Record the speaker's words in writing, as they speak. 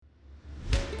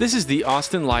This is the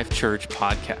Austin Life Church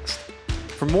podcast.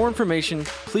 For more information,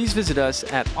 please visit us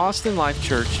at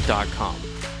austinlifechurch.com.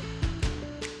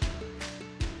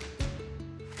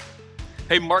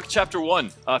 Hey, Mark chapter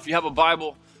 1. If you have a Bible,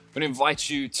 I'm going to invite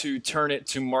you to turn it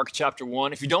to Mark chapter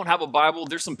 1. If you don't have a Bible,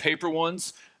 there's some paper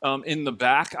ones in the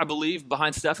back, I believe,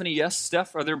 behind Stephanie. Yes,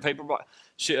 Steph, are there paper?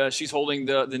 She's holding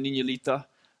the Niñelita.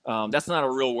 That's not a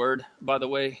real word, by the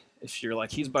way. If you're like,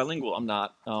 he's bilingual, I'm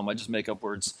not. I just make up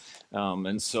words.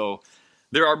 And so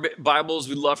there are Bibles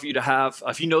we'd love for you to have.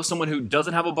 If you know someone who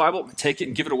doesn't have a Bible, take it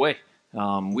and give it away.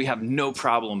 We have no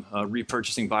problem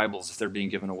repurchasing Bibles if they're being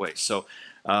given away. So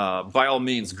by all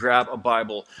means, grab a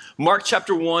Bible. Mark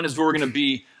chapter 1 is where we're going to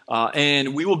be,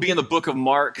 and we will be in the book of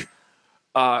Mark,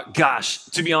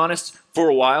 to be honest, for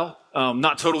a while.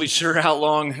 Not totally sure how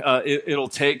long it'll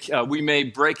take. We may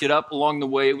break it up along the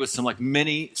way with some like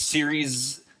mini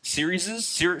series along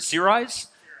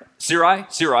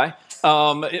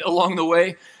the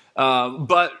way.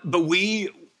 But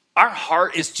our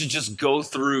heart is to just go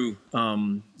through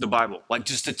the Bible, like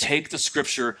just to take the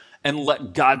scripture and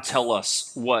let God tell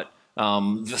us what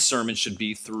the sermon should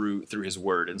be through His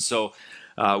Word. And so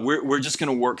we're just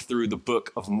going to work through the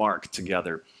book of Mark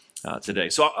together today.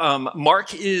 So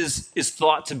Mark is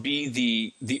thought to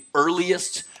be the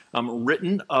earliest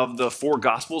written of the four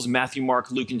Gospels: Matthew,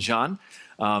 Mark, Luke, and John.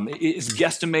 It is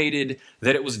guesstimated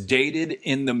that it was dated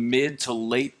in the mid to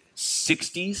late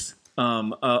 60s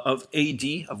of AD,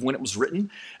 of when it was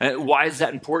written. Why is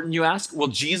that important, you ask? Well,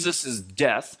 Jesus'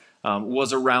 death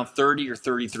was around 30 or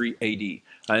 33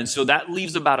 AD. And so that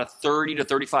leaves about a 30 to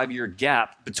 35 year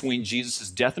gap between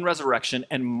Jesus' death and resurrection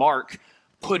and Mark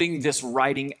putting this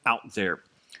writing out there.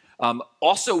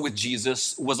 Also with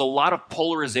Jesus was a lot of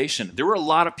polarization. There were a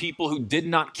lot of people who did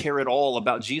not care at all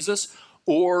about Jesus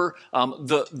or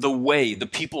the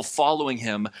people following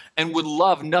him, and would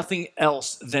love nothing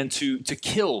else than to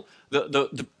kill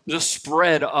the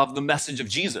spread of the message of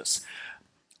Jesus.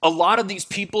 A lot of these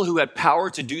people who had power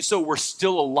to do so were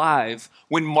still alive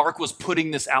when Mark was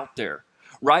putting this out there,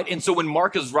 right? And so when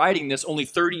Mark is writing this only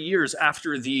 30 years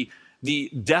after the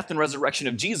death and resurrection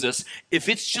of Jesus, if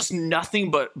it's just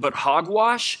nothing but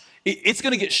hogwash, it's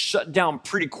going to get shut down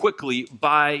pretty quickly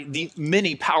by the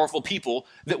many powerful people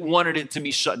that wanted it to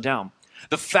be shut down.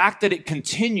 The fact that it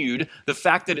continued, the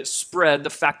fact that it spread,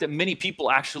 the fact that many people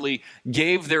actually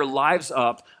gave their lives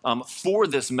up for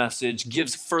this message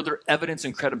gives further evidence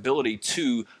and credibility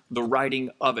to the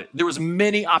writing of it. There was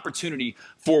many opportunity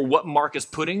for what Mark is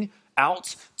putting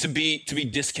out to be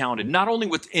discounted, not only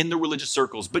within the religious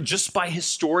circles, but just by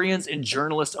historians and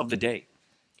journalists of the day.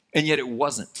 And yet it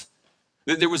wasn't.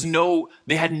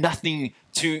 They had nothing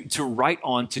to write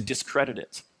on to discredit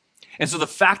it. And so the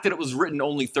fact that it was written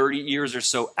only 30 years or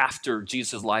so after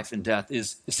Jesus' life and death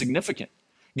is significant.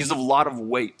 It gives a lot of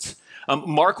weight.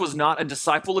 Mark was not a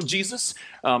disciple of Jesus.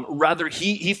 Rather,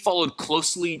 he followed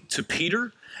closely to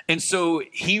Peter. And so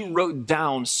he wrote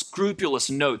down scrupulous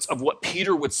notes of what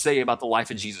Peter would say about the life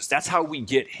of Jesus. That's how we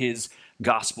get his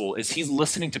gospel, is he's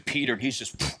listening to Peter and he's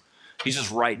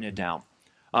just writing it down.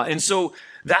 And so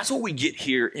that's what we get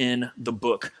here in the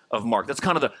book of Mark. That's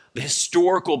kind of the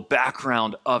historical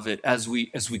background of it as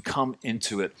we come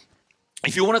into it.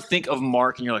 If you want to think of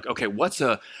Mark and you're like, okay,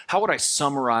 how would I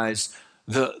summarize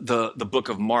the book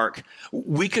of Mark?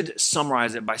 We could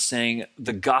summarize it by saying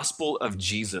the gospel of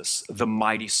Jesus, the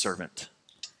mighty servant.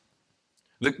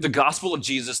 The gospel of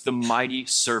Jesus, the mighty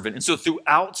servant. And so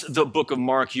throughout the book of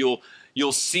Mark, you'll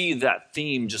see that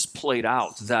theme just played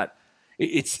out, that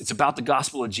it's about the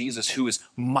gospel of Jesus, who is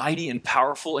mighty and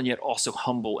powerful and yet also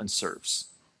humble and serves.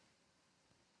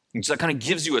 And so that kind of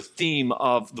gives you a theme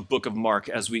of the book of Mark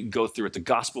as we go through it, the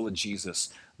gospel of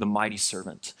Jesus, the mighty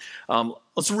servant.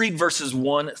 Let's read verses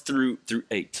 1 through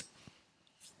 8.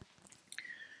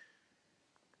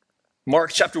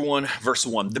 Mark chapter 1, verse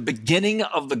 1. The beginning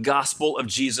of the gospel of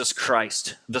Jesus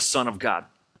Christ, the Son of God.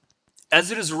 As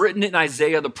it is written in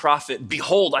Isaiah the prophet,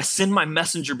 "Behold, I send my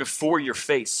messenger before your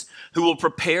face, who will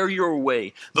prepare your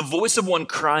way. The voice of one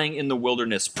crying in the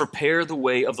wilderness, prepare the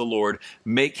way of the Lord,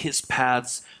 make his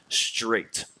paths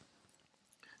straight."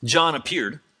 John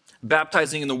appeared,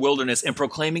 baptizing in the wilderness and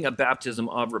proclaiming a baptism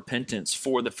of repentance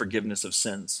for the forgiveness of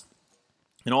sins.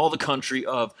 And all the country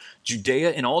of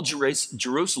Judea and all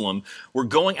Jerusalem were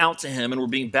going out to him and were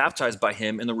being baptized by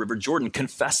him in the river Jordan,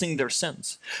 confessing their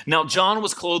sins. Now John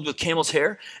was clothed with camel's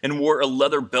hair and wore a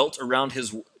leather belt around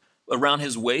his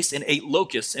waist and ate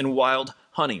locusts and wild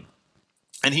honey.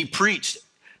 And he preached,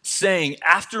 saying,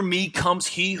 "After me comes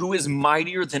he who is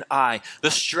mightier than I, the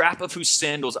strap of whose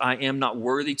sandals I am not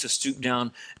worthy to stoop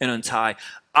down and untie.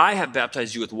 I have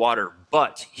baptized you with water,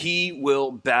 but he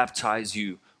will baptize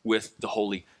you with the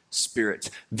Holy Spirit.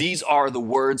 These are the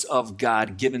words of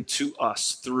God given to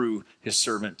us through his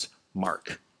servant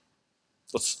Mark.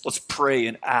 Let's pray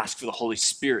and ask for the Holy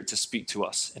Spirit to speak to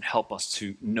us and help us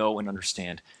to know and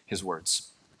understand his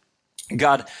words.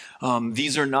 God,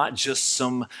 these are not just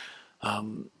some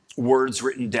words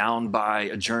written down by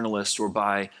a journalist or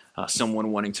by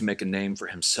someone wanting to make a name for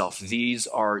himself. These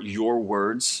are your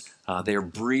words. They are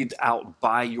breathed out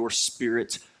by your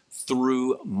Spirit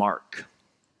through Mark.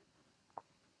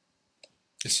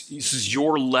 This is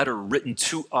your letter written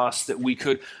to us that we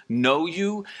could know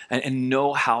you and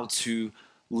know how to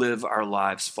live our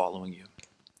lives following you.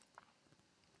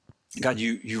 God,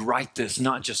 you write this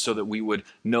not just so that we would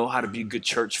know how to be good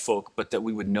church folk, but that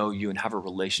we would know you and have a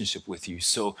relationship with you.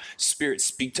 So Spirit,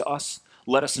 speak to us.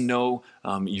 Let us know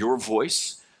your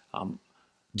voice.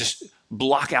 Just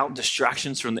block out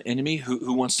distractions from the enemy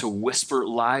who wants to whisper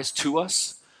lies to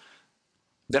us,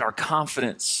 that our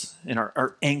confidence and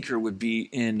our anchor would be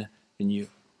in you.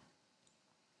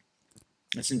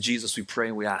 It's in Jesus we pray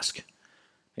and we ask.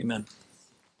 Amen.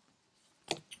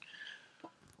 I'm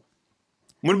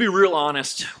going to be real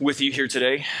honest with you here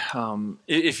today.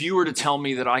 If you were to tell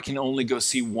me that I can only go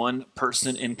see one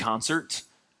person in concert,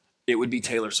 it would be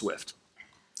Taylor Swift.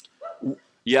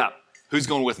 Yeah, who's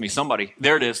going with me? Somebody.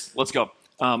 There it is. Let's go.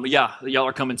 Yeah, y'all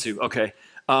are coming too. Okay.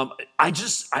 I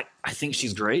think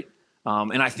she's great.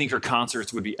 And I think her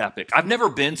concerts would be epic. I've never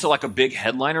been to like a big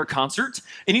headliner concert.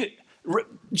 And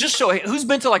just show who's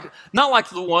been to like, not like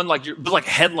the one like, but like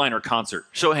headliner concert.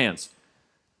 Show of hands.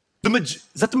 Is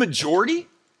that the majority?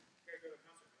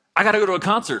 I got to go to a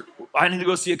concert. I need to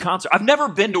go see a concert. I've never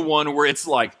been to one where it's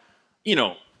like,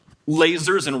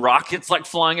 lasers and rockets like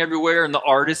flying everywhere and the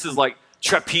artist is like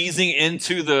trapezing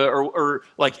into the or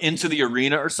like into the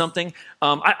arena or something.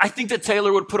 I think that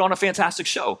Taylor would put on a fantastic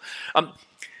show.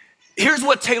 Here's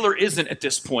what Taylor isn't at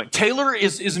this point. Taylor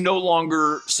is no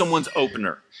longer someone's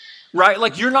opener, right?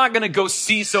 Like you're not going to go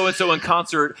see so-and-so in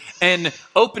concert and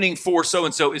opening for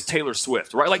so-and-so is Taylor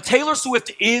Swift, right? Like Taylor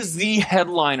Swift is the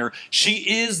headliner.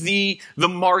 She is the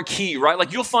marquee, right?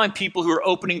 Like you'll find people who are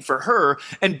opening for her.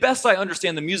 And best I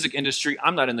understand the music industry,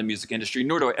 I'm not in the music industry,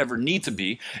 nor do I ever need to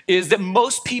be, is that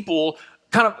most people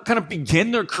kind of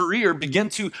begin their career, begin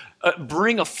to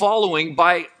bring a following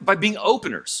by being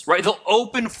openers, right? They'll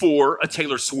open for a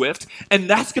Taylor Swift, and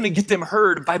that's going to get them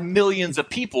heard by millions of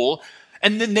people,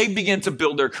 and then they begin to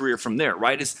build their career from there,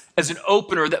 right? As an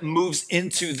opener that moves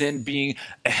into then being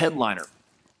a headliner.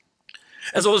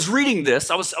 As I was reading this,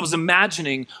 I was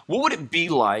imagining what would it be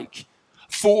like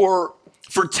for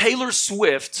Taylor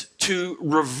Swift to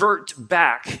revert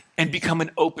back and become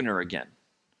an opener again.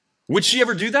 Would she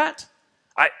ever do that?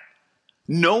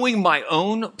 Knowing my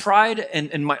own pride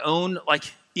and my own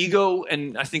like ego,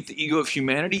 and I think the ego of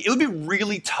humanity, it would be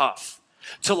really tough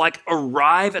to like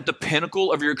arrive at the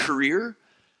pinnacle of your career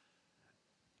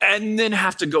and then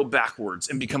have to go backwards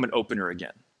and become an opener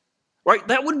again, right?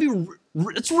 That would be,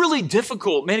 it's really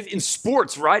difficult, man. In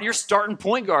sports, right? You're starting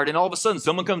point guard and all of a sudden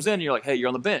someone comes in and you're like, hey, you're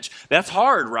on the bench. That's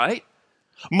hard, right?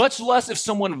 Much less if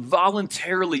someone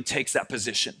voluntarily takes that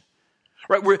position.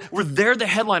 Right, we're there, the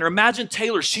headliner. Imagine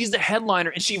Taylor, she's the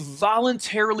headliner, and she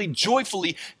voluntarily,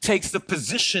 joyfully takes the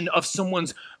position of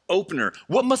someone's opener.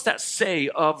 What must that say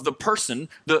of the person,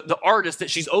 the artist that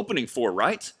she's opening for,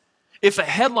 right? If a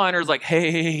headliner is like,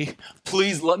 hey,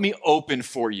 please let me open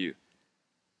for you.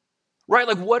 Right,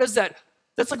 like what is that?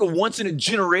 That's like a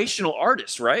once-in-a-generational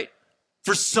artist, right?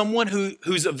 For someone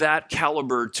who's of that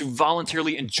caliber to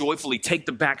voluntarily and joyfully take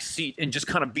the back seat and just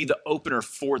kind of be the opener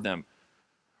for them.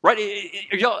 Right?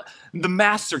 The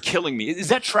masks are killing me. Is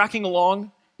that tracking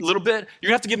along a little bit? You're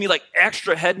going to have to give me like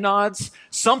extra head nods,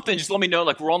 something. Just let me know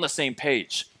like we're on the same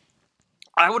page.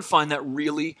 I would find that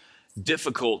really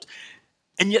difficult.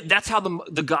 And yet that's how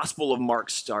the Gospel of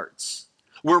Mark starts,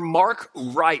 where Mark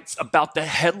writes about the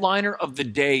headliner of the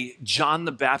day, John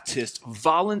the Baptist,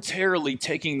 voluntarily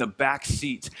taking the back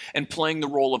seat and playing the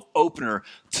role of opener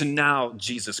to now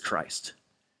Jesus Christ.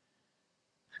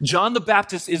 John the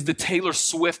Baptist is the Taylor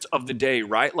Swift of the day,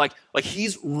 right? Like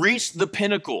he's reached the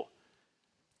pinnacle.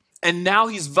 And now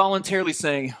he's voluntarily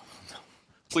saying,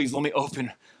 please let me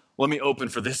open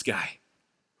for this guy.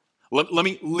 Let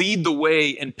me lead the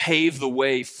way and pave the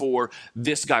way for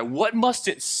this guy. What must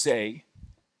it say?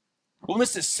 What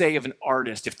must it say of an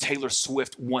artist if Taylor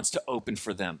Swift wants to open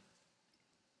for them?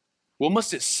 What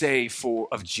must it say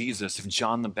of Jesus if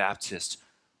John the Baptist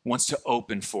wants to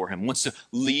open for him, wants to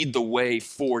lead the way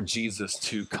for Jesus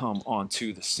to come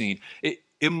onto the scene?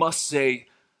 It must say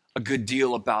a good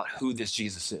deal about who this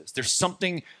Jesus is. There's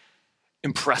something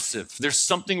impressive. There's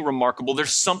something remarkable.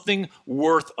 There's something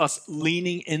worth us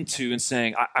leaning into and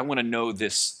saying, I want to know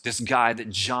this guy that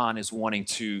John is wanting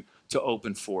to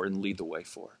open for and lead the way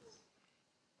for.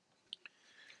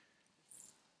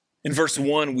 In verse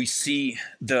 1, we see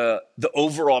the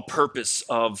overall purpose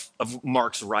of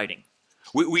Mark's writing.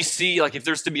 We see, like, if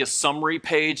there's to be a summary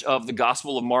page of the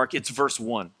Gospel of Mark, it's verse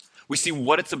 1. We see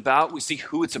what it's about. We see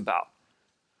who it's about.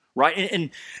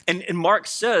 Right? And Mark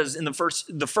says in the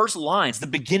first lines, the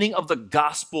beginning of the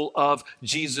gospel of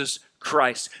Jesus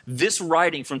Christ. This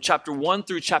writing from chapter 1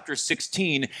 through chapter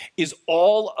 16 is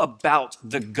all about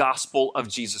the gospel of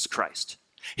Jesus Christ.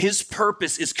 His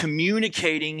purpose is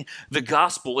communicating the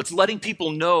gospel. It's letting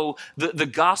people know the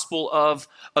gospel of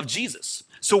Jesus.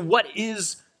 So what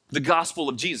is the gospel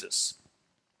of Jesus?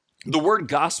 The word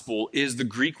gospel is the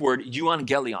Greek word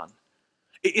euangelion.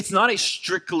 It's not a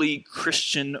strictly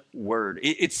Christian word.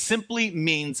 It simply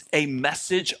means a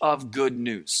message of good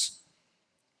news.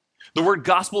 The word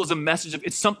gospel is a message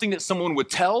it's something that someone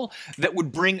would tell that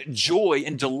would bring joy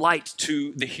and delight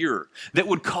to the hearer, that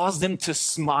would cause them to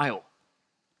smile.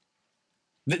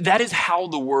 That is how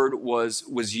the word was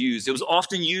used. It was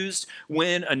often used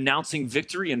when announcing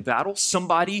victory in battle.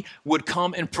 Somebody would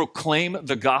come and proclaim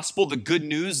the gospel, the good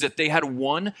news that they had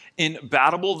won in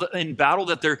battle,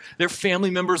 that their family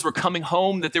members were coming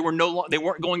home, that they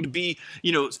weren't going to be,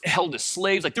 held as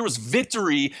slaves. Like, there was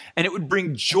victory, and it would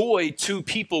bring joy to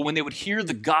people when they would hear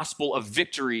the gospel of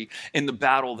victory in the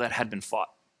battle that had been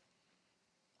fought.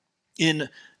 In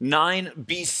 9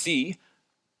 BC,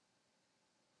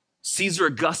 Caesar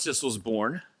Augustus was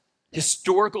born,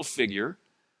 historical figure,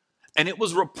 and it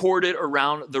was reported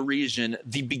around the region,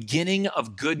 the beginning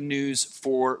of good news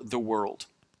for the world.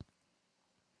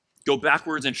 Go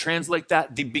backwards and translate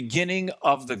that, the beginning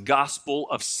of the gospel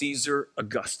of Caesar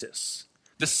Augustus.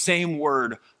 The same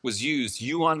word was used,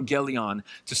 euangelion,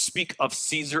 to speak of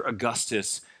Caesar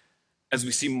Augustus, as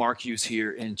we see Mark use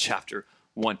here in chapter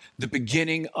 1. The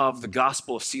beginning of the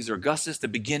gospel of Caesar Augustus, the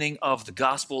beginning of the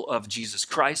gospel of Jesus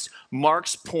Christ.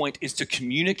 Mark's point is to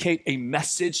communicate a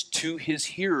message to his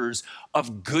hearers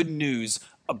of good news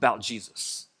about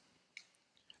Jesus.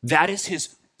 That is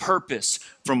his purpose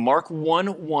from Mark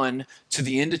 1:1 to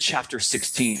the end of chapter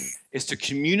 16, is to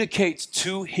communicate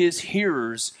to his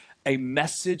hearers a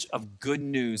message of good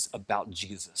news about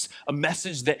Jesus, a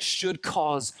message that should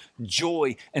cause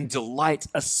joy and delight,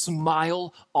 a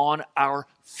smile on our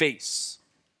face.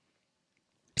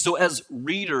 So as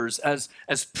readers, as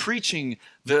preaching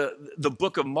the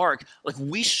book of Mark, like,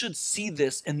 we should see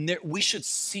this, and we should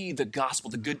see the gospel,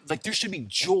 the good, like, there should be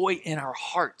joy in our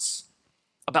hearts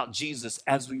about Jesus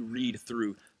as we read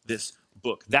through this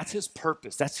book. That's his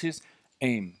purpose. That's his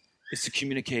aim, is to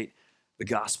communicate the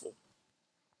gospel.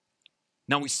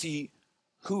 Now we see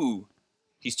who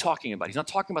he's talking about. He's not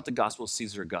talking about the gospel of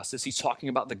Caesar Augustus. He's talking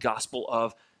about the gospel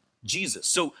of Jesus.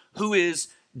 So who is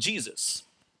Jesus?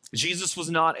 Jesus was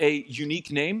not a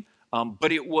unique name,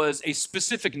 but it was a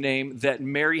specific name that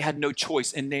Mary had no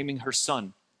choice in naming her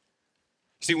son.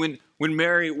 See, when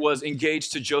Mary was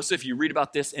engaged to Joseph, you read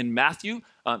about this in Matthew,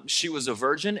 she was a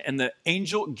virgin, and the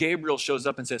angel Gabriel shows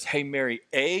up and says, hey, Mary,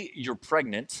 A, you're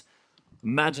pregnant.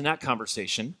 Imagine that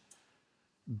conversation.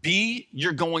 B,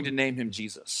 you're going to name him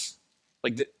Jesus.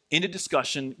 Like, end of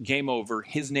discussion, game over,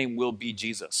 his name will be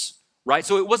Jesus, right?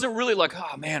 So it wasn't really like,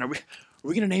 oh man, are we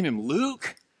going to name him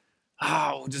Luke?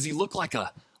 Oh, does he look like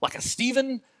a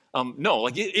Stephen? No,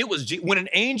 like it was, when an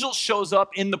angel shows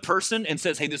up in the person and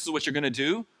says, hey, this is what you're going to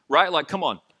do, right? Like, come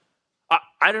on.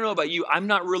 I don't know about you. I'm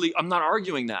not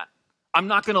arguing that. I'm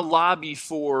not going to lobby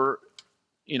for,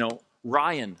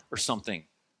 Ryan or something.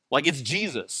 Like, it's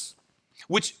Jesus.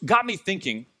 Which got me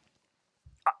thinking,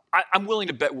 I'm willing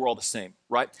to bet we're all the same,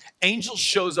 right? Angel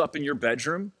shows up in your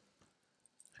bedroom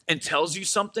and tells you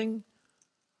something.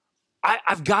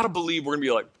 I've got to believe we're going to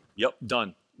be like, yep,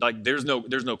 done. Like, there's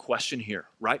no question here,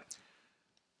 right?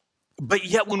 But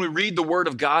yet when we read the word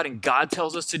of God and God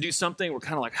tells us to do something, we're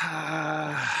kind of like,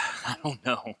 I don't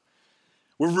know.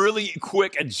 We're really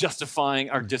quick at justifying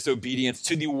our disobedience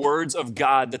to the words of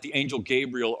God that the angel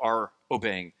Gabriel are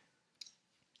obeying.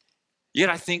 Yet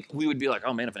I think we would be like,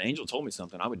 oh man, if an angel told me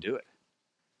something, I would do it.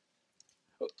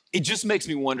 It just makes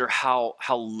me wonder how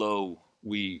low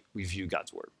we view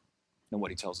God's word and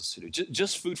what he tells us to do.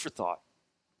 Just food for thought.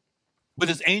 But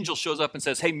this angel shows up and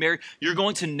says, hey, Mary, you're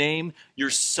going to name your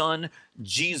son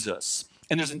Jesus.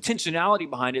 And there's intentionality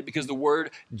behind it because the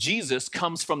word Jesus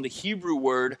comes from the Hebrew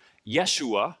word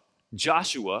Yeshua,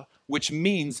 Joshua, which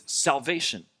means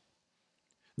salvation.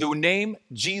 The name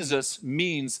Jesus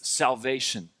means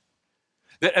salvation.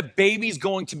 That a baby's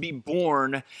going to be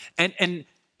born, and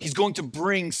He's going to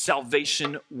bring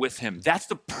salvation with him. That's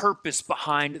the purpose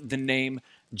behind the name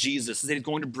Jesus, is that he's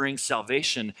going to bring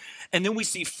salvation. And then we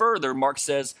see further, Mark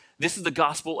says, this is the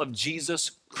gospel of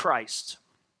Jesus Christ.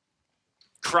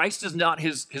 Christ is not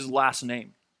his last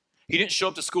name. He didn't show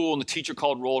up to school and the teacher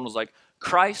called roll and was like,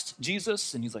 Christ,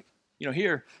 Jesus? And he's like,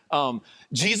 here.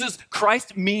 Jesus,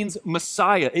 Christ means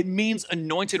Messiah. It means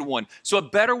anointed one. So a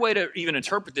better way to even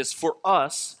interpret this for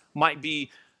us might be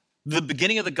the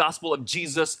beginning of the gospel of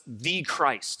Jesus, the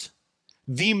Christ,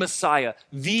 the Messiah,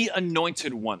 the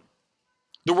anointed one.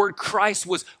 The word Christ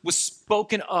was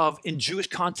spoken of in Jewish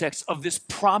context of this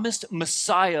promised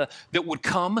Messiah that would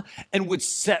come and would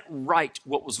set right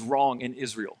what was wrong in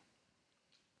Israel.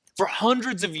 For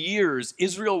hundreds of years,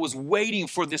 Israel was waiting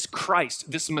for this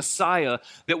Christ, this Messiah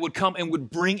that would come and would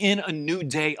bring in a new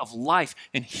day of life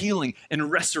and healing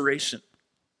and restoration.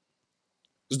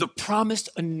 It was the promised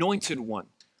anointed one,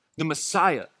 the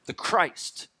Messiah, the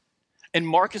Christ. And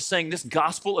Mark is saying this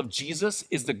gospel of Jesus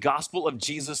is the gospel of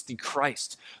Jesus, the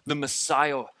Christ, the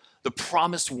Messiah, the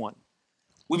promised one.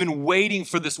 We've been waiting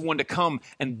for this one to come,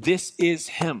 and this is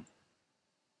him.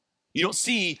 You don't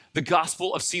see the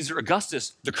gospel of Caesar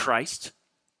Augustus, the Christ.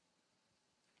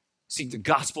 See the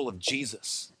gospel of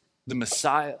Jesus, the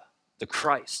Messiah, the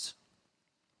Christ.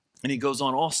 And he goes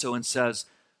on also and says,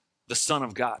 the Son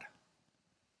of God.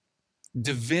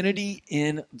 Divinity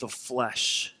in the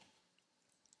flesh.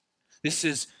 This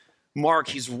is Mark.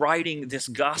 He's writing this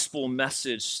gospel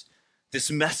message,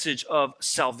 this message of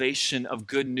salvation, of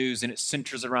good news, and it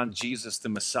centers around Jesus, the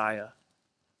Messiah,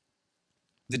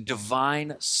 the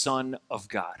divine Son of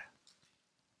God.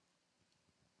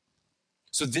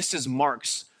 So this is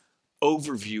Mark's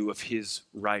overview of his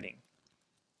writing.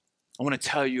 I want to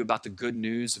tell you about the good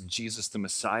news of Jesus, the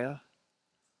Messiah,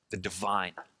 the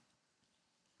divine,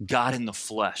 God in the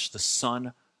flesh, the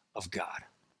Son of God.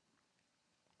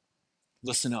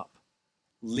 Listen up,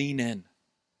 lean in.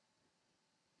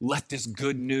 Let this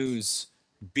good news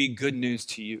be good news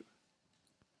to you.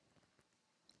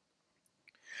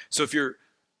 So if you're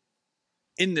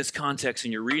in this context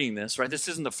and you're reading this, right, this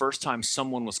isn't the first time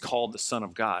someone was called the Son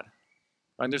of God.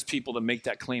 Right? There's people that make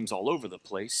that claims all over the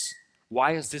place.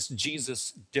 Why is this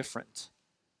Jesus different?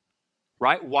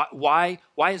 Right? Why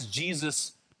is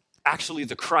Jesus actually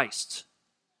the Christ?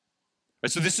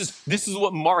 Right, so this is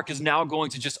what Mark is now going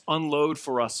to just unload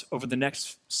for us over the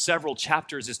next several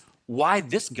chapters is why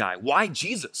this guy? Why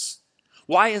Jesus?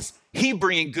 Why is he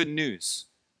bringing good news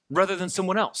rather than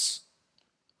someone else?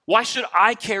 Why should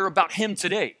I care about him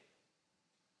today?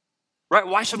 Right?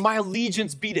 Why should my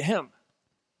allegiance be to him?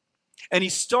 And he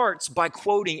starts by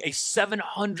quoting a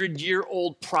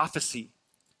 700-year-old prophecy.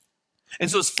 And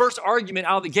so his first argument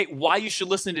out of the gate why you should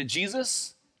listen to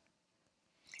Jesus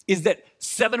is that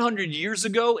 700 years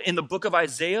ago in the book of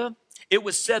Isaiah, it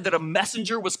was said that a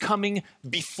messenger was coming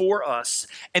before us,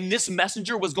 and this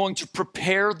messenger was going to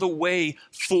prepare the way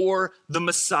for the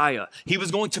Messiah. He was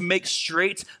going to make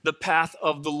straight the path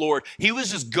of the Lord. He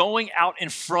was just going out in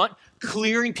front,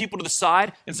 clearing people to the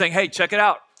side and saying, hey, check it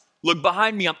out. Look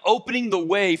behind me. I'm opening the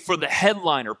way for the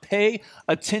headliner. Pay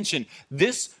attention.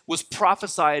 This was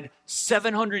prophesied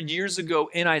 700 years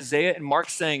ago in Isaiah, and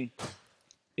Mark's saying,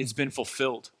 it's been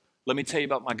fulfilled. Let me tell you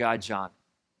about my guy, John.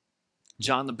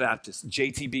 John the Baptist,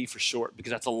 JTB for short, because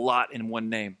that's a lot in one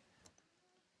name.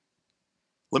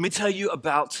 Let me tell you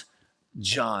about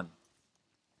John.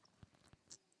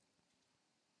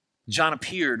 John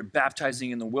appeared baptizing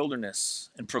in the wilderness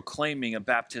and proclaiming a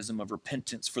baptism of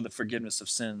repentance for the forgiveness of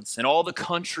sins. And all the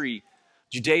country,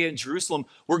 Judea and Jerusalem,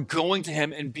 were going to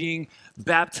him and being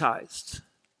baptized.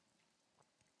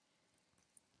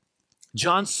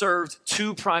 John served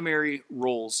two primary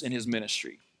roles in his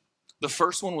ministry. The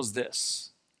first one was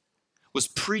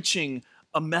preaching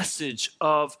a message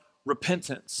of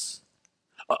repentance,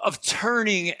 of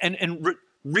turning and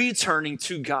returning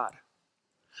to God.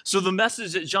 So the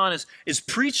message that John is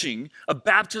preaching, a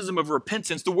baptism of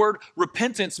repentance. The word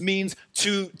repentance means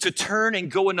to turn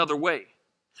and go another way.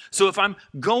 So if I'm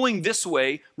going this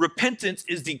way, repentance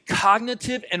is the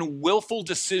cognitive and willful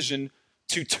decision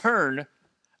to turn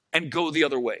and go the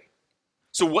other way.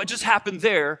 So what just happened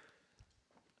there?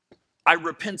 I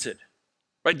repented,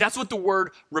 right? That's what the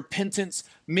word repentance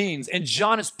means. And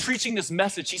John is preaching this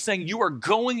message. He's saying, you are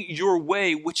going your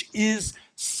way, which is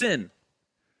sin.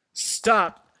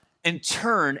 Stop and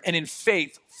turn, and in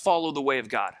faith, follow the way of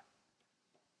God.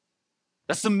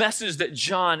 That's the message that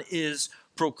John is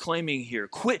proclaiming here.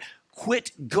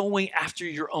 Quit going after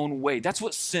your own way. That's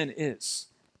what sin is.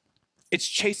 It's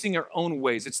chasing our own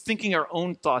ways. It's thinking our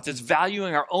own thoughts. It's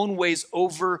valuing our own ways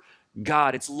over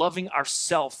God. It's loving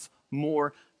ourselves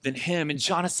more than him. And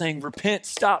John is saying, repent,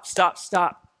 stop.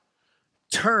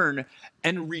 Turn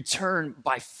and return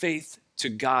by faith to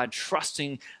God,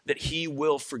 trusting that he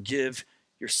will forgive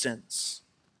your sins.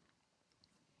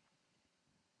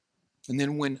 And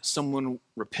then when someone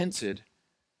repented,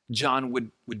 John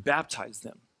would baptize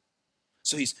them.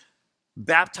 So he's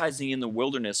baptizing in the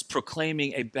wilderness,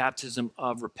 proclaiming a baptism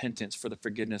of repentance for the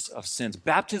forgiveness of sins.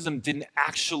 Baptism didn't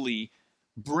actually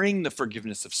bring the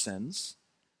forgiveness of sins.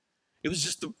 It was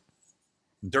just the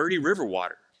dirty river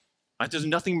water. Right? There's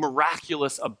nothing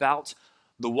miraculous about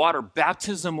the water.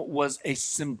 Baptism was a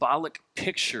symbolic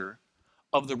picture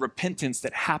of the repentance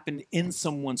that happened in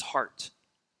someone's heart.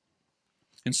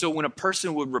 And so when a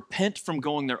person would repent from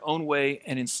going their own way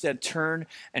and instead turn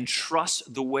and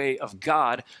trust the way of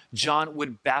God, John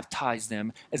would baptize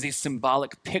them as a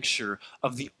symbolic picture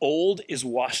of the old is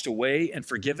washed away and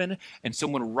forgiven, and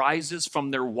someone rises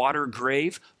from their water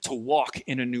grave to walk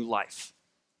in a new life.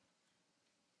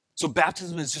 So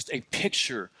baptism is just a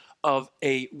picture of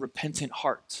a repentant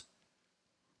heart,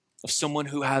 of someone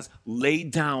who has laid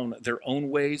down their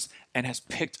own ways and has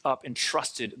picked up and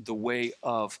trusted the way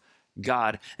of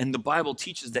God. And the Bible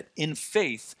teaches that in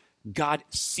faith, God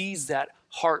sees that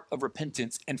heart of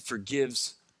repentance and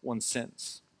forgives one's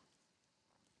sins.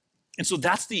 And so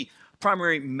that's the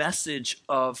primary message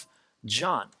of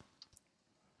John.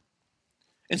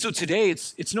 And so today,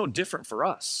 it's no different for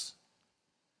us.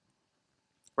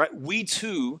 Right? We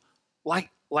too, like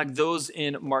those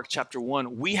in Mark chapter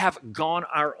 1, we have gone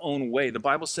our own way. The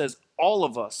Bible says all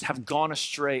of us have gone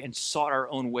astray and sought our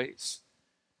own ways.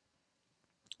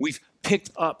 We've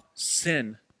picked up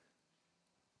sin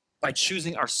by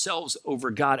choosing ourselves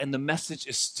over God, and the message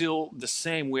is still the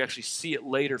same. We actually see it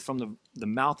later from the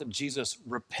mouth of Jesus: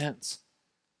 repent.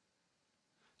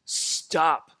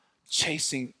 Stop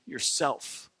chasing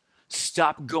yourself.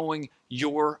 Stop going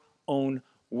your own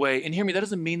way. And hear me, that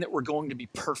doesn't mean that we're going to be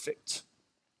perfect.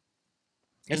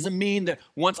 It doesn't mean that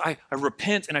once I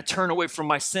repent and I turn away from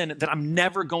my sin, that I'm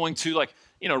never going to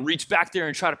reach back there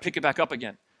and try to pick it back up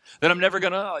again. That I'm never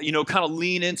going to, kind of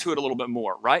lean into it a little bit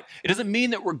more, right? It doesn't mean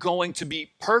that we're going to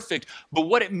be perfect, but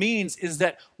what it means is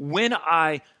that when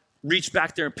I reach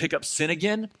back there and pick up sin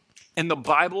again, and the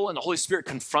Bible and the Holy Spirit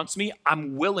confronts me,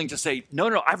 I'm willing to say,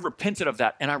 no, I've repented of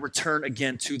that, and I return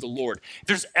again to the Lord. If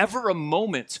there's ever a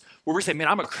moment where we say, man,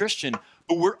 I'm a Christian,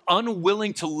 but we're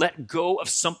unwilling to let go of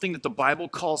something that the Bible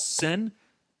calls sin,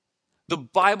 the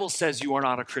Bible says you are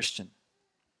not a Christian.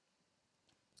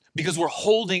 Because we're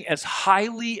holding as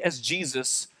highly as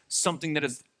Jesus something that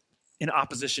is in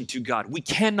opposition to God. We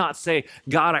cannot say,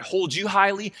 God, I hold you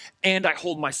highly and I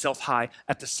hold myself high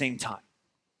at the same time.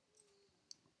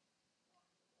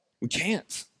 We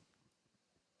can't.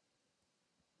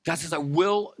 God says, I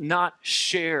will not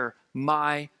share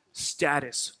my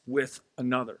status with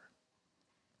another.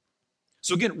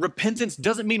 So again, repentance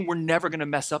doesn't mean we're never going to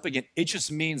mess up again. It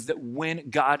just means that when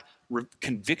God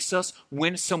convicts us,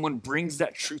 when someone brings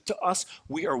that truth to us,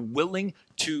 we are willing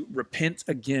to repent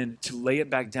again, to lay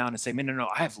it back down and say, man, no,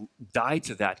 I have died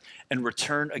to that, and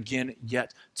return again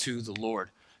yet to the Lord.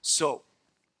 So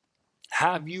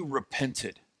have you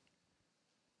repented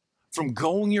from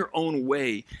going your own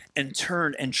way and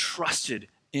turned and trusted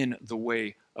in the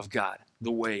way of God,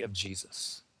 the way of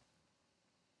Jesus?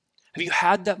 Have you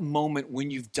had that moment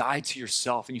when you've died to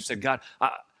yourself and you said, God,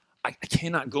 I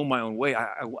cannot go my own way.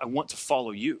 I want to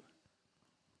follow you?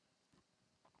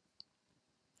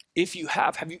 If you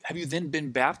have you then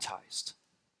been baptized?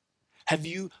 Have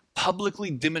you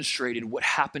publicly demonstrated what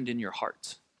happened in your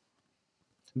heart?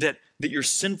 That your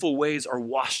sinful ways are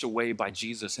washed away by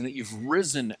Jesus, and that you've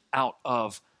risen out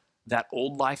of that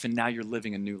old life and now you're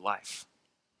living a new life.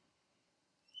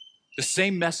 The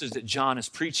same message that John is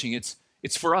preaching,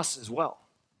 it's for us as well.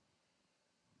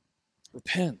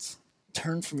 Repent.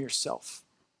 Turn from yourself.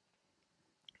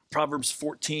 Proverbs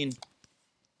 14,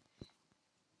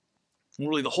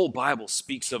 really the whole Bible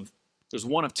speaks of, there's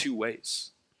one of two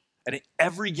ways. And at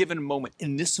every given moment,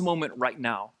 in this moment right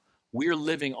now, we are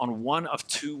living on one of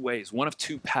two ways, one of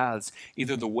two paths,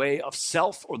 either the way of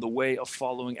self or the way of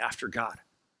following after God.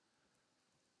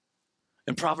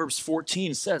 And Proverbs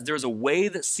 14 says, there's a way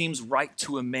that seems right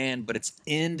to a man, but its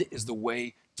end is the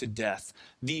way to death.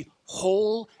 The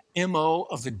whole MO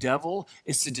of the devil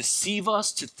is to deceive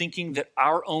us to thinking that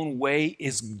our own way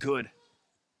is good.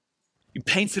 He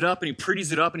paints it up and he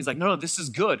pretties it up and he's like, no, this is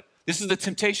good. This is the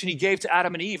temptation he gave to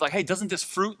Adam and Eve. Like, hey, doesn't this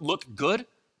fruit look good?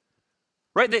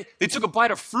 Right? They took a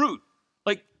bite of fruit.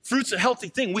 Like, fruit's a healthy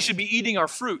thing. We should be eating our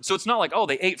fruit. So it's not like, oh,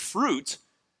 they ate fruit.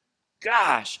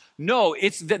 gosh, no,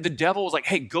 it's that the devil was like,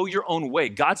 hey, go your own way.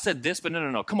 God said this, but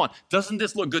no, come on. Doesn't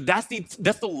this look good? That's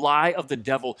the lie of the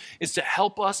devil, is to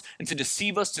help us and to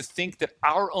deceive us to think that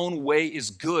our own way is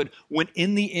good when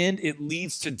in the end it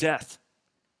leads to death.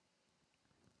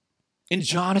 And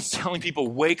John is telling people,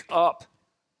 wake up.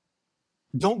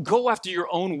 Don't go after your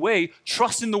own way.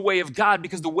 Trust in the way of God,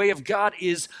 because the way of God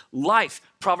is life.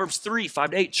 Proverbs 3,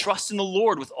 5-8, trust in the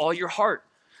Lord with all your heart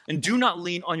and do not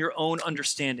lean on your own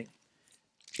understanding.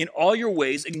 In all your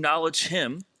ways, acknowledge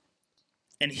him,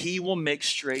 and he will make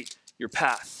straight your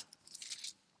path.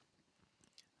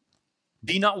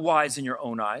 Be not wise in your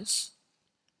own eyes.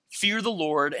 Fear the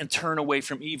Lord and turn away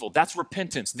from evil. That's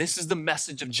repentance. This is the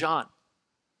message of John.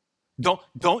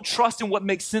 Don't trust in what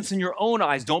makes sense in your own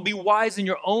eyes. Don't be wise in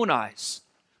your own eyes.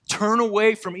 Turn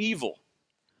away from evil.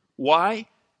 Why?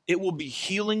 It will be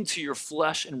healing to your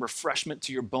flesh and refreshment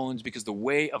to your bones, because the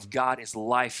way of God is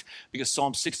life. Because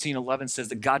Psalm 16:11 says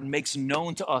that God makes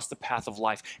known to us the path of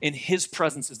life. In his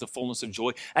presence is the fullness of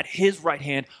joy. At his right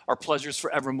hand are pleasures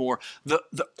forevermore. The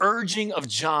urging of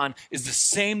John is the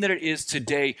same that it is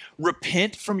today.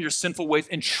 Repent from your sinful ways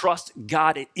and trust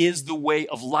God. It is the way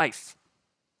of life.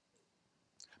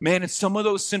 Man, and some of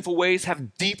those sinful ways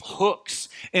have deep hooks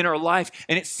in our life,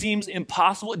 and it seems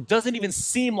impossible. It doesn't even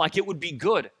seem like it would be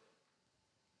good.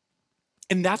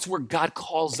 And that's where God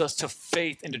calls us to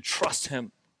faith and to trust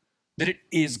him, that it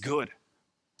is good.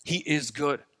 He is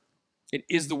good. It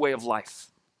is the way of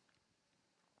life.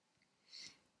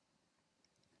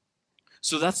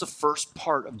 So that's the first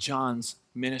part of John's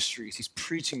ministries. He's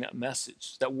preaching that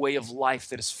message, that way of life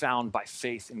that is found by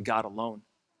faith in God alone.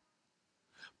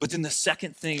 But then the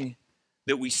second thing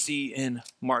that we see in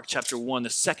Mark chapter 1, the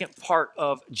second part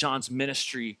of John's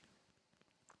ministry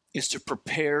is to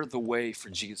prepare the way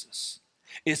for Jesus.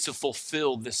 Is to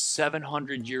fulfill this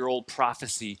 700-year-old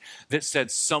prophecy that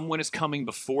said someone is coming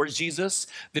before Jesus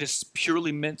that is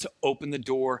purely meant to open the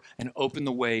door and open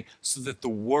the way so that the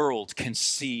world can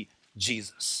see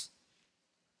Jesus.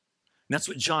 And that's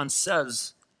what John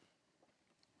says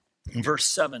in verse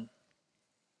 7.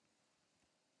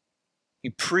 He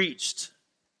preached,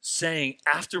 saying,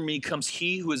 after me comes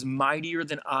he who is mightier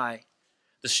than I,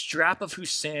 the strap of whose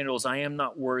sandals I am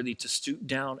not worthy to stoop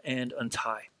down and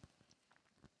untie.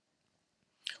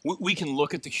 We can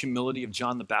look at the humility of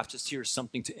John the Baptist here as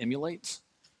something to emulate.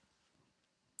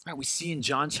 Right, we see in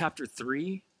John chapter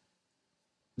 3,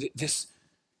 this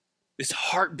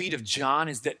heartbeat of John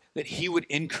is that he would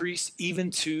increase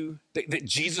even to, that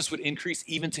Jesus would increase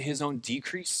even to his own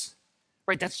decrease.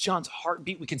 Right, that's John's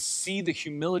heartbeat. We can see the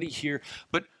humility here,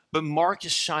 but Mark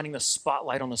is shining the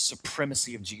spotlight on the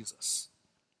supremacy of Jesus,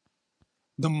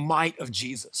 the might of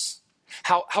Jesus,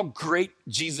 how great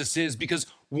Jesus is, because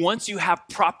once you have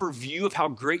proper view of how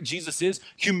great Jesus is,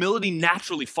 humility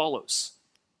naturally follows.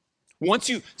 Once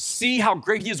you see how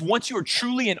great he is, once you are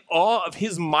truly in awe of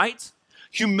his might,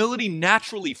 humility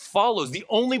naturally follows. The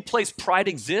only place pride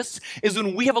exists is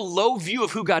when we have a low view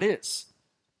of who God is.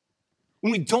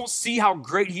 When we don't see how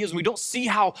great he is, when we don't see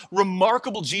how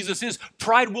remarkable Jesus is,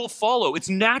 pride will follow. It's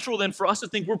natural then for us to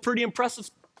think we're pretty impressive.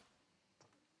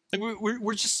 Like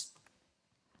we're just...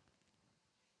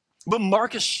 But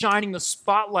Mark is shining the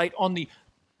spotlight on the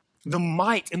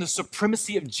might and the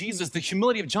supremacy of Jesus. The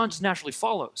humility of John just naturally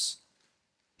follows.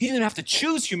 He didn't have to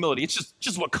choose humility. It's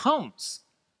just what comes.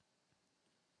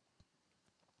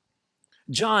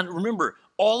 John, remember,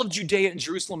 all of Judea and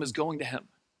Jerusalem is going to him.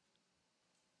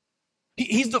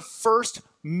 He's the first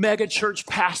mega church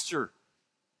pastor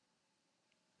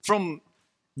from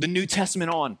the New Testament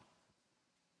on.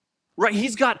 Right?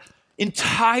 He's got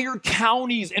entire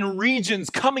counties and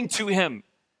regions coming to him.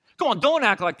 Come on, don't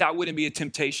act like that wouldn't be a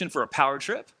temptation for a power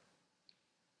trip.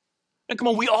 And come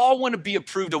on, we all want to be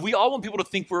approved of. We all want people to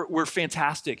think we're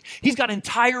fantastic. He's got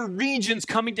entire regions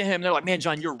coming to him. They're like, man,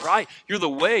 John, you're right. You're the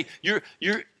way. You're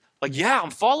like, yeah,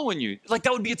 I'm following you. Like,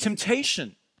 that would be a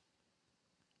temptation.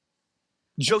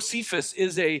 Josephus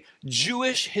is a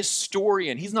Jewish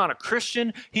historian. He's not a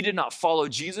Christian. He did not follow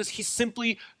Jesus. He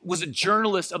simply was a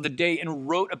journalist of the day and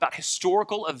wrote about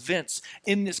historical events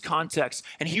in this context.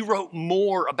 And he wrote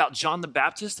more about John the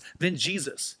Baptist than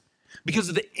Jesus because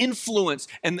of the influence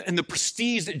and the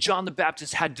prestige that John the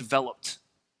Baptist had developed.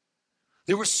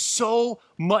 There was so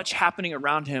much happening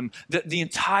around him that the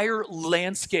entire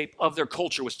landscape of their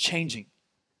culture was changing.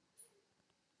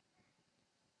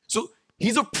 So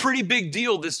he's a pretty big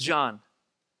deal, this John.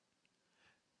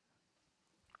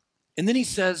 And then he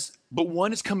says, but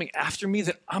one is coming after me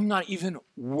that I'm not even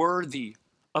worthy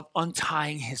of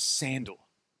untying his sandal.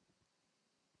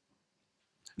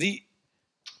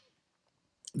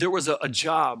 There was a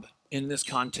job in this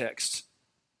context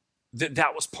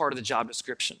that was part of the job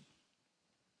description.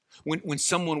 When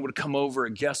someone would come over,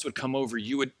 a guest would come over,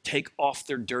 you would take off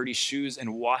their dirty shoes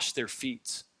and wash their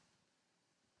feet.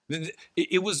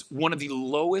 It was one of the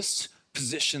lowest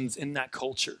positions in that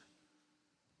culture.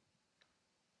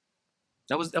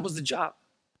 That was the job.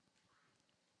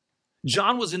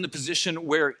 John was in the position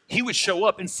where he would show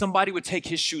up and somebody would take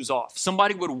his shoes off.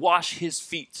 Somebody would wash his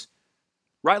feet,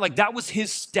 right? Like that was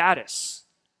his status.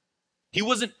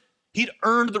 He'd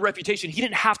earned the reputation. He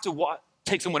didn't have to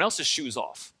take someone else's shoes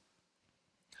off.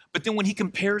 But then when he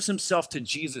compares himself to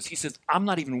Jesus, he says, I'm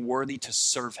not even worthy to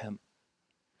serve him.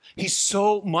 He's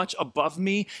so much above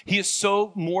me. He is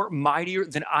so more mightier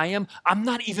than I am. I'm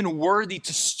not even worthy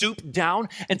to stoop down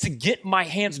and to get my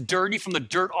hands dirty from the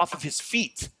dirt off of his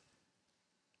feet.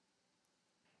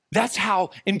 That's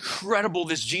how incredible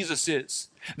this Jesus is.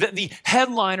 That the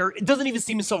headliner doesn't even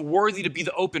seem himself worthy to be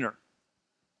the opener.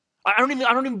 I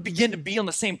don't even begin to be on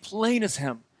the same plane as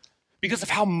him because of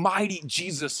how mighty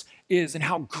Jesus is and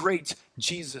how great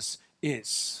Jesus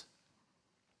is.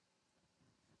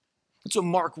 That's what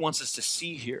Mark wants us to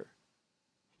see here.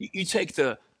 You take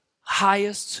the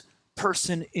highest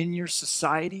person in your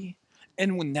society,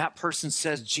 and when that person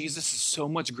says, Jesus is so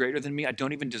much greater than me, I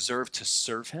don't even deserve to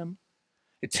serve him,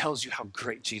 it tells you how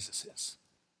great Jesus is.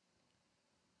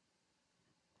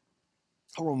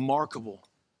 How remarkable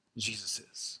Jesus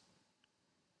is.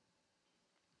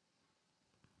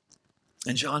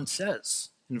 And John says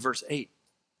in verse 8,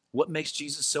 what makes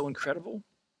Jesus so incredible?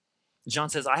 John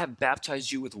says, I have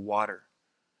baptized you with water,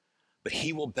 but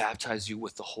he will baptize you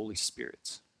with the Holy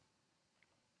Spirit.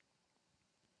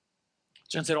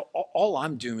 John said, all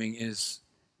I'm doing is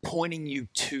pointing you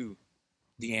to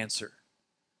the answer.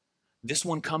 This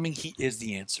one coming, he is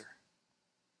the answer.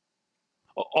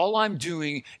 All I'm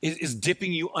doing is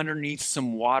dipping you underneath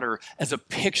some water as a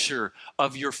picture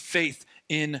of your faith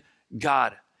in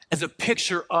God, as a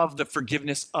picture of the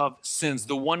forgiveness of sins.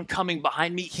 The one coming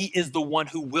behind me, he is the one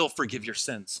who will forgive your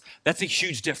sins. That's a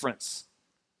huge difference.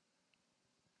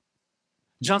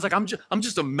 John's like, I'm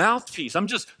just a mouthpiece. I'm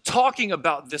just talking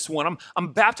about this one.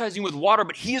 I'm baptizing with water,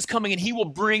 but he is coming and he will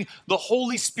bring the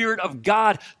Holy Spirit of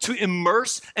God to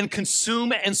immerse and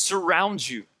consume and surround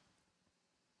you.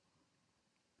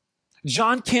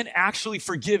 John can't actually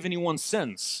forgive anyone's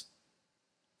sins.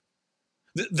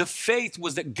 The faith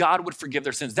was that God would forgive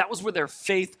their sins. That was where their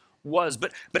faith was.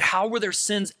 But how were their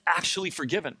sins actually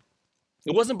forgiven?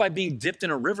 It wasn't by being dipped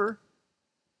in a river.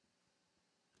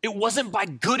 It wasn't by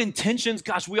good intentions.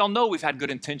 Gosh, we all know we've had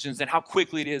good intentions and how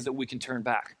quickly it is that we can turn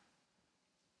back.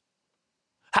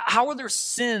 How are their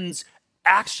sins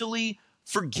actually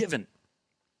forgiven?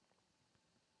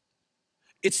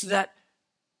 It's that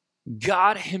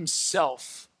God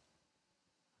himself,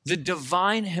 the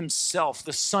divine himself,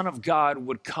 the Son of God,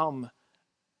 would come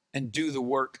and do the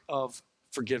work of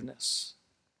forgiveness.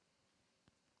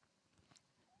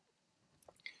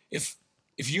 If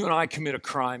you and I commit a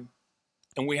crime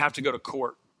and we have to go to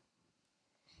court,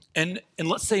 and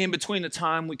let's say in between the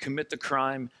time we commit the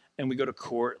crime and we go to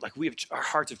court, like our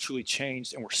hearts have truly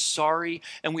changed and we're sorry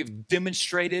and we've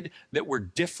demonstrated that we're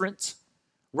different,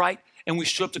 right? And we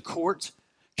show up to court,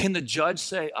 can the judge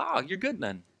say, you're good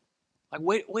then? Like,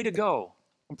 way to go.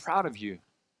 I'm proud of you.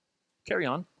 Carry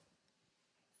on.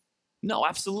 No,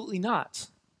 absolutely not.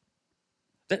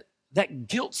 That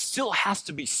guilt still has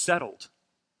to be settled.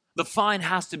 The fine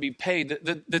has to be paid.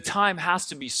 The time has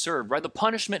to be served, right? The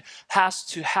punishment has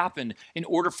to happen in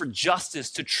order for justice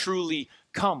to truly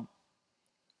come.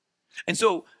 And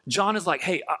so John is like,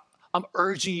 hey, I'm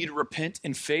urging you to repent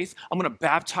in faith. I'm going to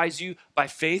baptize you by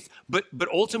faith, but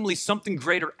ultimately something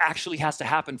greater actually has to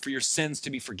happen for your sins to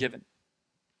be forgiven.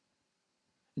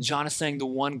 And John is saying the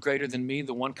one greater than me,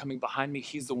 the one coming behind me,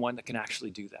 he's the one that can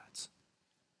actually do that.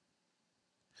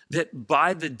 That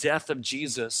by the death of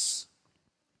Jesus,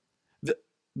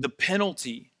 the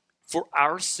penalty for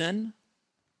our sin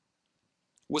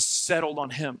was settled on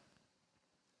him,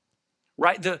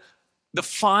 right? The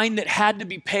fine that had to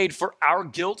be paid for our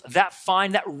guilt, that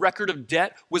fine, that record of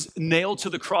debt was nailed to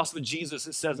the cross of Jesus,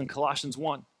 it says in Colossians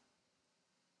 1.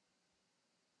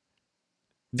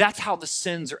 That's how the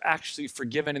sins are actually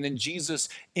forgiven. And then Jesus,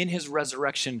 in his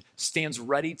resurrection, stands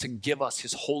ready to give us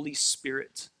his Holy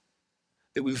Spirit,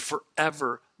 that we would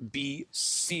forever be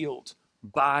sealed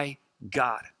by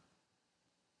God.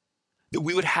 That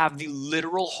we would have the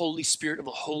literal Holy Spirit of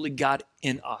the Holy God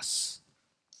in us.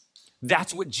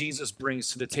 That's what Jesus brings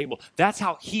to the table. That's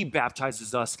how he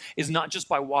baptizes us, is not just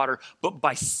by water, but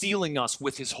by sealing us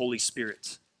with his Holy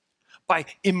Spirit. By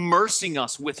immersing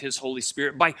us with his Holy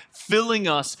Spirit, by filling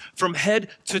us from head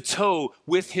to toe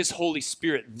with his Holy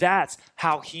Spirit. That's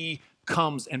how he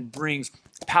comes and brings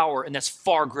power, and that's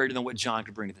far greater than what John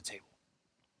could bring to the table.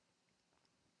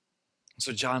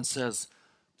 So John says,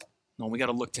 no, we got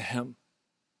to look to him.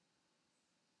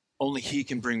 Only he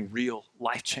can bring real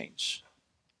life change.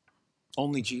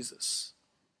 Only Jesus.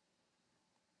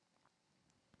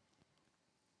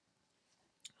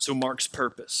 So Mark's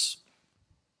purpose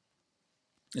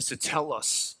is to tell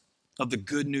us of the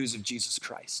good news of Jesus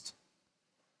Christ.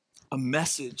 A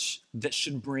message that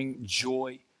should bring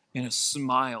joy and a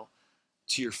smile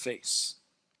to your face.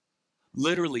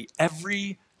 Literally,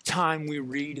 every time we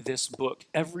read this book,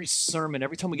 every sermon,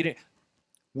 every time we get it,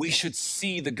 we should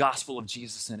see the gospel of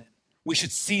Jesus in it. We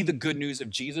should see the good news of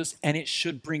Jesus, and it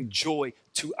should bring joy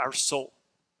to our soul.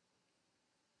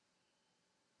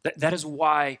 That is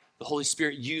why the Holy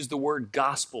Spirit used the word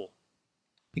gospel.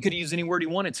 He could have used any word he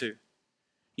wanted to.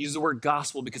 He used the word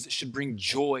gospel because it should bring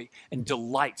joy and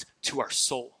delight to our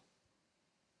soul.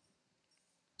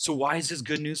 So why is this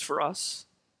good news for us?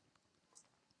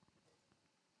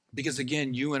 Because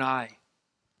again, you and I,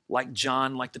 like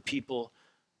John, like the people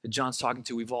that John's talking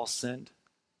to, we've all sinned.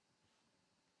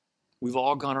 We've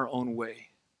all gone our own way.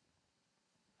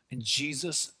 And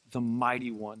Jesus, the mighty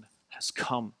one, has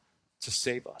come to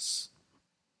save us.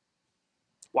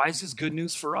 Why is this good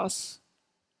news for us?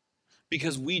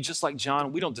 Because we, just like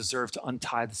John, we don't deserve to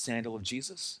untie the sandal of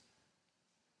Jesus.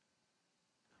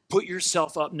 Put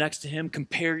yourself up next to him,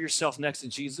 compare yourself next to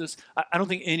Jesus. I don't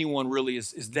think anyone really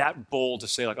is that bold to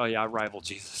say like, oh yeah, I rival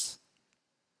Jesus.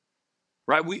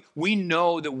 Right? We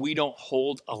know that we don't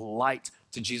hold a light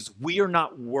to Jesus. We are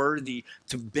not worthy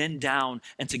to bend down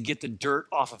and to get the dirt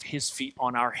off of his feet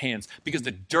on our hands, because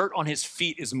the dirt on his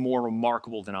feet is more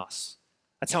remarkable than us.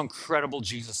 That's how incredible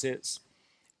Jesus is.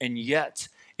 And yet,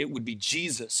 it would be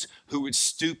Jesus who would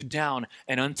stoop down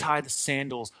and untie the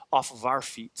sandals off of our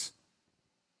feet.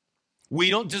 We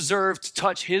don't deserve to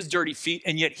touch his dirty feet,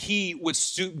 and yet he would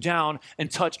stoop down and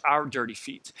touch our dirty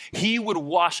feet. He would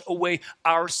wash away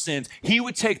our sins. He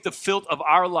would take the filth of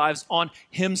our lives on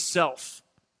himself.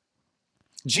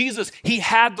 Jesus, he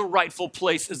had the rightful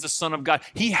place as the Son of God.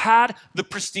 He had the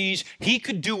prestige. He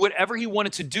could do whatever he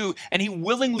wanted to do, and he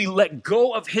willingly let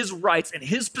go of his rights and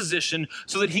his position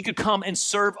so that he could come and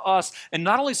serve us. And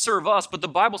not only serve us, but the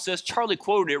Bible says, Charlie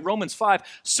quoted it, Romans 5,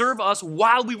 serve us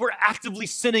while we were actively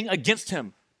sinning against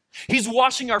him. He's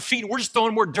washing our feet, and we're just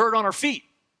throwing more dirt on our feet.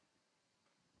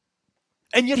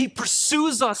 And yet he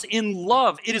pursues us in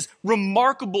love. It is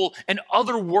remarkable and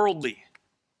otherworldly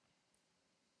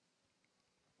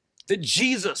that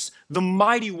Jesus, the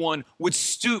mighty one, would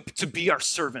stoop to be our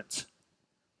servant.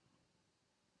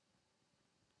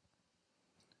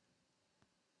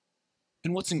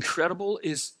 And what's incredible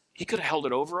is he could have held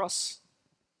it over us.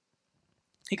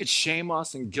 He could shame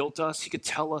us and guilt us. He could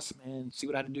tell us, man, see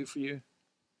what I had to do for you?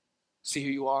 See who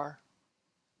you are?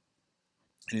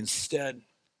 And instead,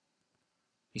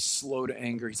 he's slow to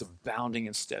anger. He's abounding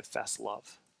in steadfast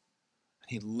love. And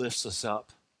he lifts us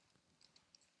up.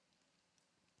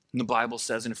 And the Bible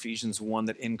says in Ephesians 1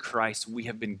 that in Christ we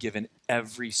have been given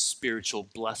every spiritual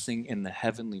blessing in the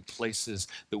heavenly places,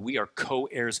 that we are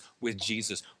co-heirs with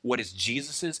Jesus. What is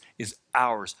Jesus's is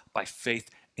ours by faith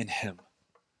in him.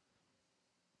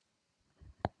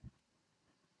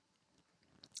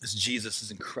 This Jesus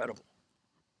is incredible.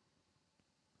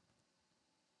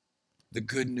 The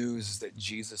good news is that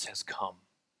Jesus has come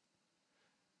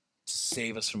to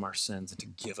save us from our sins and to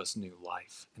give us new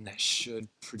life. And that should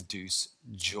produce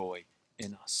joy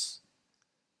in us.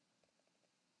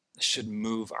 It should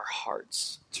move our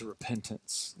hearts to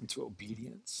repentance and to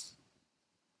obedience.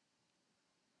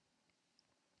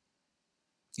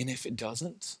 And if it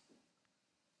doesn't,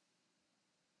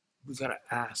 we've got to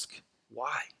ask,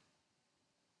 why?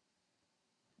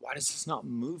 Why does this not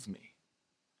move me?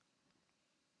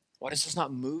 Why does this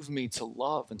not move me to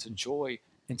love and to joy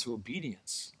and to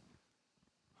obedience?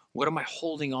 What am I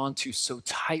holding on to so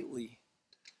tightly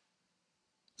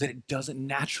that it doesn't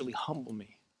naturally humble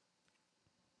me?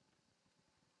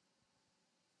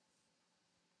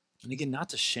 And again, not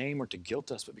to shame or to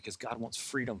guilt us, but because God wants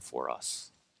freedom for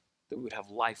us, that we would have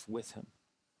life with him.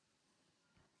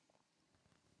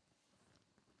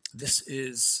 This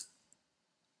is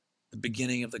the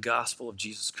beginning of the gospel of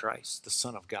Jesus Christ, the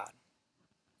Son of God.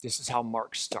 This is how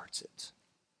Mark starts it.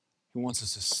 He wants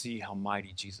us to see how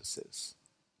mighty Jesus is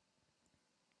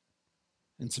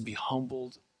and to be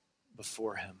humbled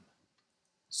before him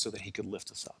so that he could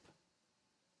lift us up.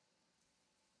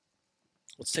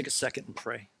 Let's take a second and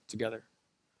pray together.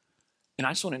 And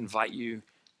I just want to invite you,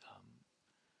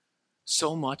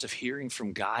 so much of hearing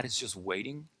from God is just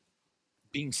waiting,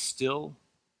 being still.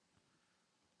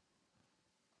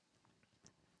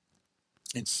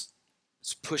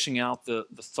 It's pushing out the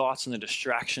thoughts and the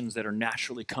distractions that are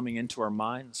naturally coming into our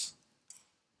minds.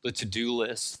 The to-do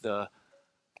list, the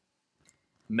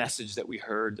message that we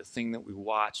heard, the thing that we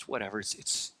watched, whatever.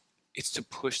 It's to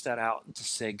push that out and to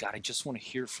say, God, I just want to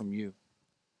hear from you.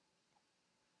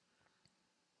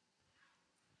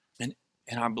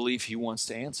 And I believe he wants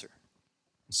to answer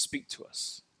and speak to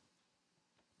us.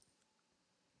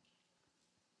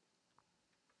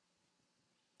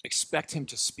 Expect him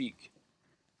to speak,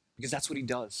 because that's what he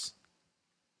does.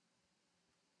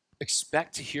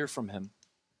 Expect to hear from him.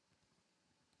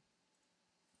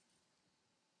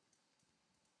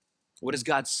 What is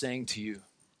God saying to you?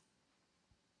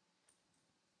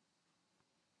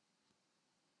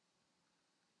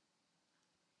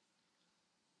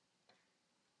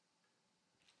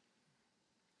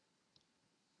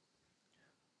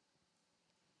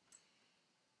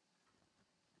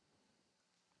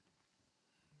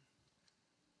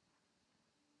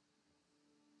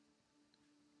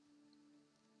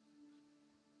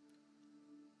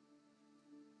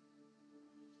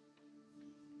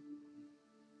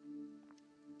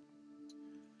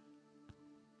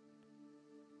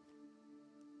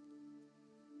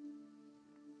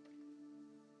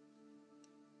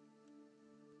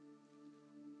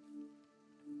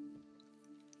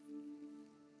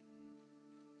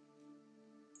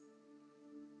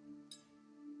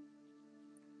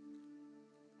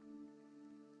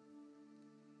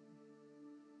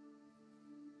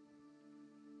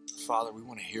 Father, we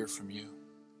want to hear from you.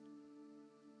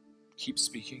 Keep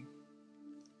speaking.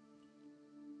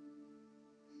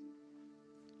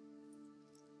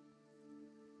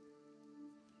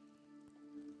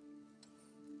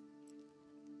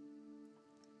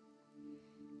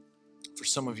 For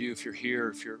some of you, if you're here,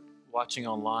 if you're watching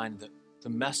online, the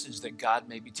message that God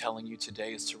may be telling you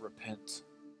today is to repent,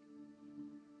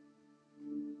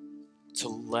 to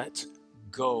let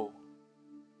go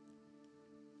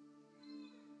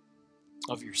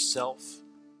of yourself,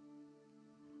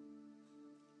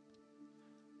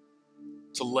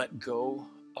 to let go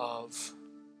of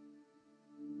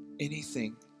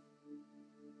anything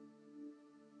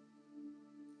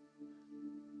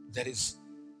that is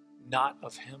not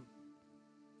of him.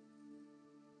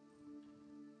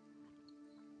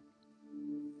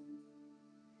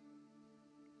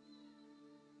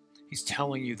 He's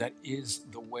telling you that is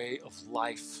the way of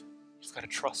life. You've got to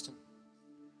trust him.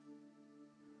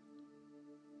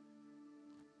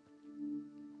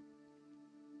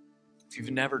 If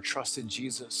you've never trusted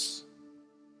Jesus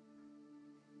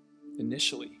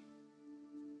initially,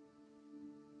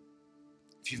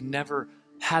 if you've never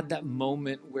had that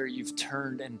moment where you've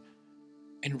turned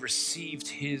and received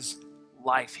his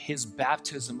life, his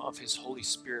baptism of his Holy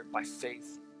Spirit by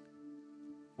faith,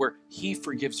 where he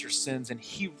forgives your sins and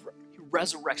he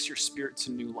resurrects your spirit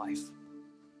to new life,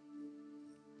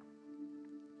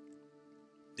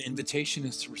 the invitation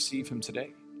is to receive him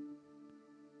today.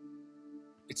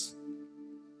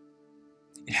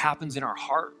 It happens in our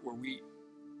heart where we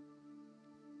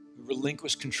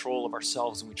relinquish control of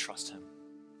ourselves and we trust him.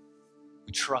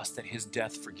 We trust that his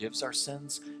death forgives our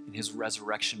sins and his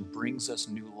resurrection brings us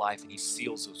new life, and he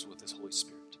seals us with his Holy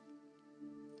Spirit.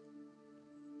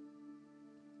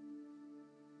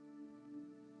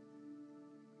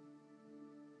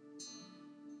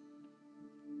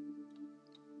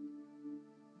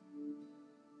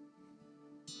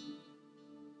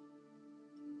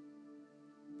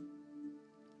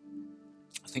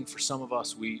 I think for some of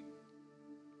us, we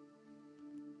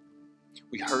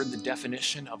heard the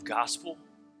definition of gospel,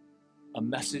 a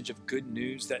message of good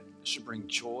news that should bring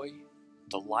joy,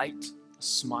 delight, a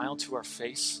smile to our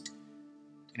face.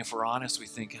 And if we're honest, we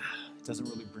think, it doesn't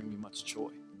really bring me much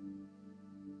joy.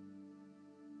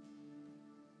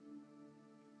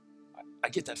 I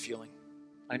get that feeling.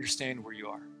 I understand where you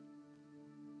are.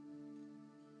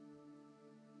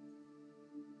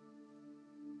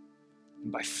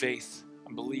 And by faith,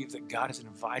 I believe that God is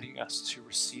inviting us to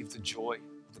receive the joy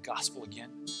of the gospel again.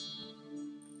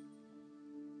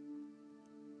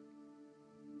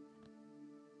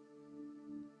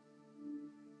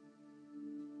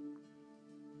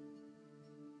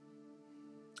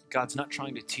 God's not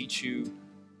trying to teach you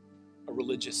a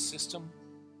religious system.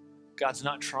 God's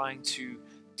not trying to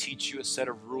teach you a set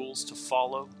of rules to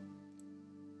follow,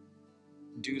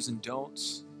 do's and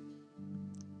don'ts.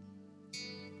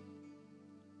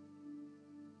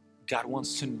 God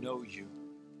wants to know you,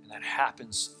 and that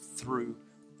happens through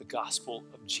the gospel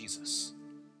of Jesus.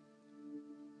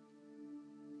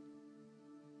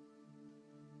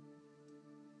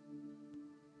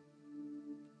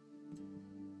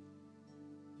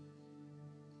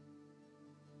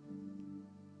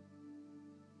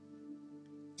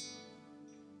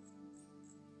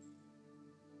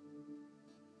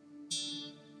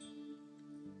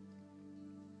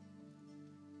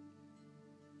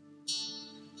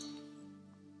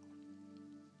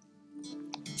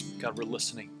 God, we're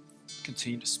listening.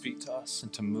 Continue to speak to us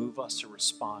and to move us to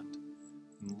respond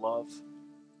in love,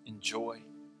 in joy,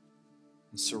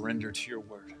 and surrender to your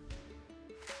word.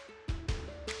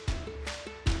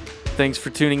 Thanks for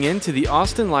tuning in to the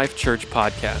Austin Life Church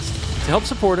podcast. To help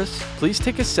support us, please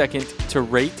take a second to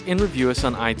rate and review us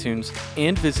on iTunes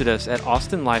and visit us at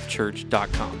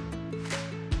austinlifechurch.com.